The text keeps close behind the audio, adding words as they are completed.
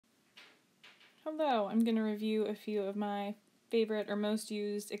Hello, I'm going to review a few of my favorite or most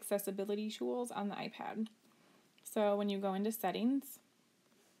used accessibility tools on the iPad. So when you go into settings,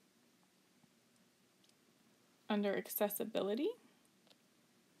 under accessibility,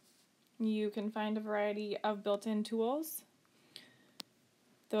 you can find a variety of built-in tools.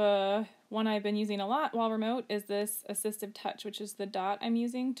 The one I've been using a lot while remote is this assistive touch, which is the dot I'm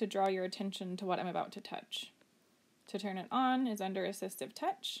using to draw your attention to what I'm about to touch. To turn it on is under assistive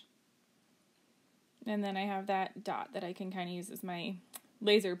touch. And then I have that dot that I can kind of use as my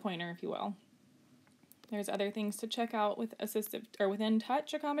laser pointer, if you will. There's other things to check out with assistive or within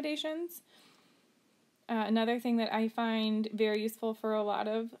touch accommodations. Another thing that I find very useful for a lot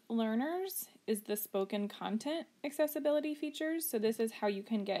of learners is the spoken content accessibility features. So this is how you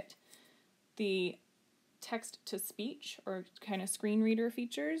can get the text to speech or kind of screen reader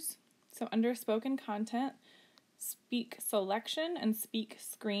features. So under spoken content, speak selection and speak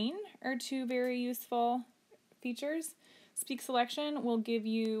screen are two very useful features. Speak selection will give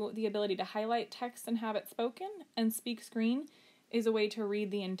you the ability to highlight text and have it spoken, and speak screen is a way to read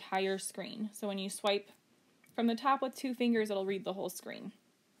the entire screen. So when you swipe from the top with 2 fingers, it'll read the whole screen.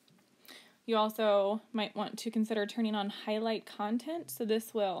 You also might want to consider turning on highlight content, so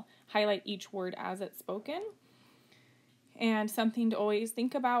this will highlight each word as it's spoken. And something to always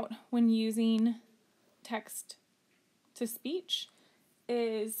think about when using text to speech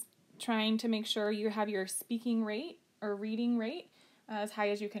is trying to make sure you have your speaking rate or reading rate as high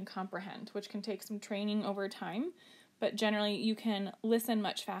as you can comprehend, which can take some training over time, but generally you can listen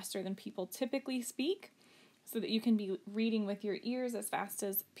much faster than people typically speak so that you can be reading with your ears as fast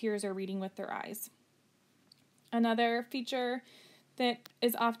as peers are reading with their eyes. Another feature that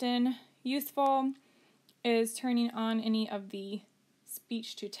is often useful is turning on any of the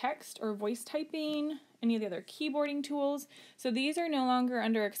speech to text or voice typing, any of the other keyboarding tools. So these are no longer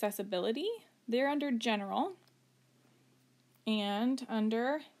under accessibility. They're under general and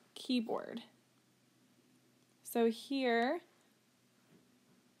under keyboard. So here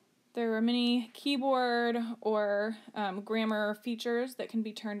there are many keyboard or grammar features that can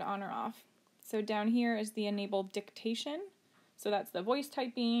be turned on or off. So down here is the enabled dictation. So that's the voice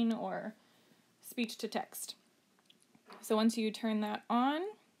typing or speech to text. So once you turn that on,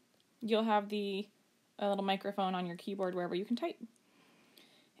 you'll have a little microphone on your keyboard wherever you can type.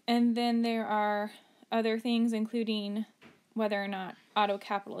 And then there are other things, including whether or not auto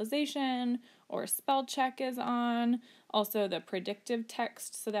capitalization or spell check is on. Also the predictive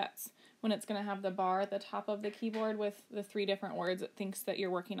text, so that's when it's going to have the bar at the top of the keyboard with the 3 different words it thinks that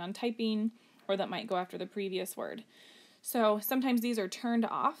you're working on typing or that might go after the previous word. So sometimes these are turned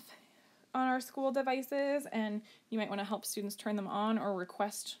off on our school devices, and you might want to help students turn them on or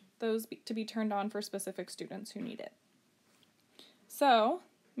request those to be turned on for specific students who need it. So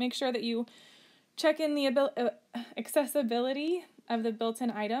make sure that you check in the accessibility of the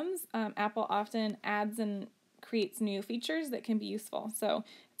built-in items. Apple often adds and creates new features that can be useful. So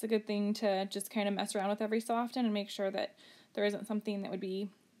it's a good thing to just kind of mess around with every so often and make sure that there isn't something that would be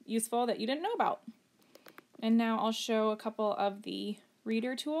useful that you didn't know about. And now I'll show a couple of the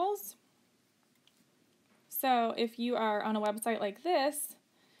reader tools. So if you are on a website like this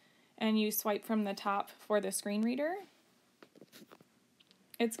and you swipe from the top for the screen reader,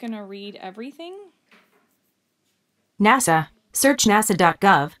 it's going to read everything. NASA. Search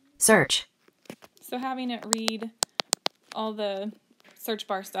nasa.gov. Search. So having it read all the search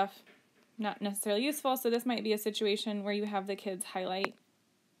bar stuff, not necessarily useful. So this might be a situation where you have the kids highlight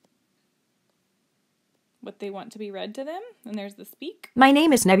what they want to be read to them. And there's the speak. My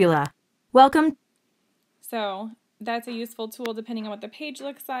name is Nebula. Welcome. So that's a useful tool depending on what the page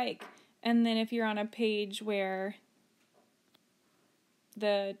looks like. And then if you're on a page where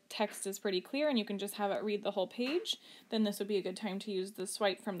the text is pretty clear and you can just have it read the whole page, then this would be a good time to use the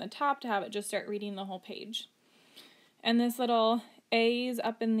swipe from the top to have it just start reading the whole page. And this little A is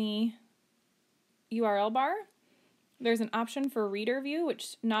up in the URL bar. There's an option for reader view,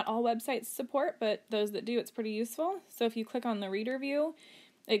 which not all websites support, but those that do, it's pretty useful. So if you click on the reader view,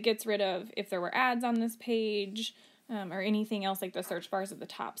 it gets rid of if there were ads on this page or anything else like the search bars at the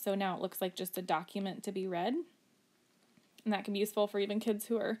top. So now it looks like just a document to be read. And that can be useful for even kids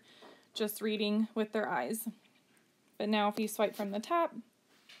who are just reading with their eyes. But now if you swipe from the top,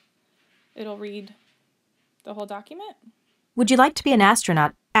 it'll read the whole document. Would you like to be an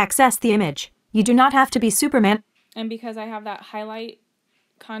astronaut? Access the image. You do not have to be Superman. And because I have that highlight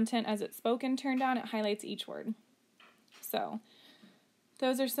content as it's spoken turned on, it highlights each word. So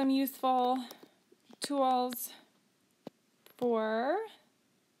those are some useful tools for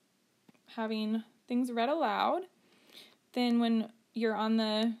having things read aloud. Then when you're on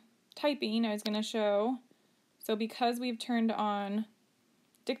the typing, I was going to show, so because we've turned on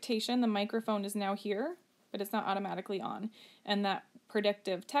dictation, the microphone is now here, but it's not automatically on. And that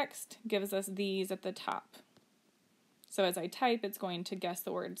predictive text gives us these at the top. So as I type, it's going to guess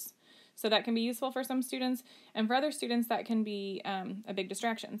the words. So that can be useful for some students, and for other students that can be a big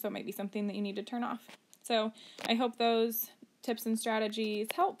distraction. So it might be something that you need to turn off. So I hope those tips and strategies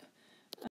help.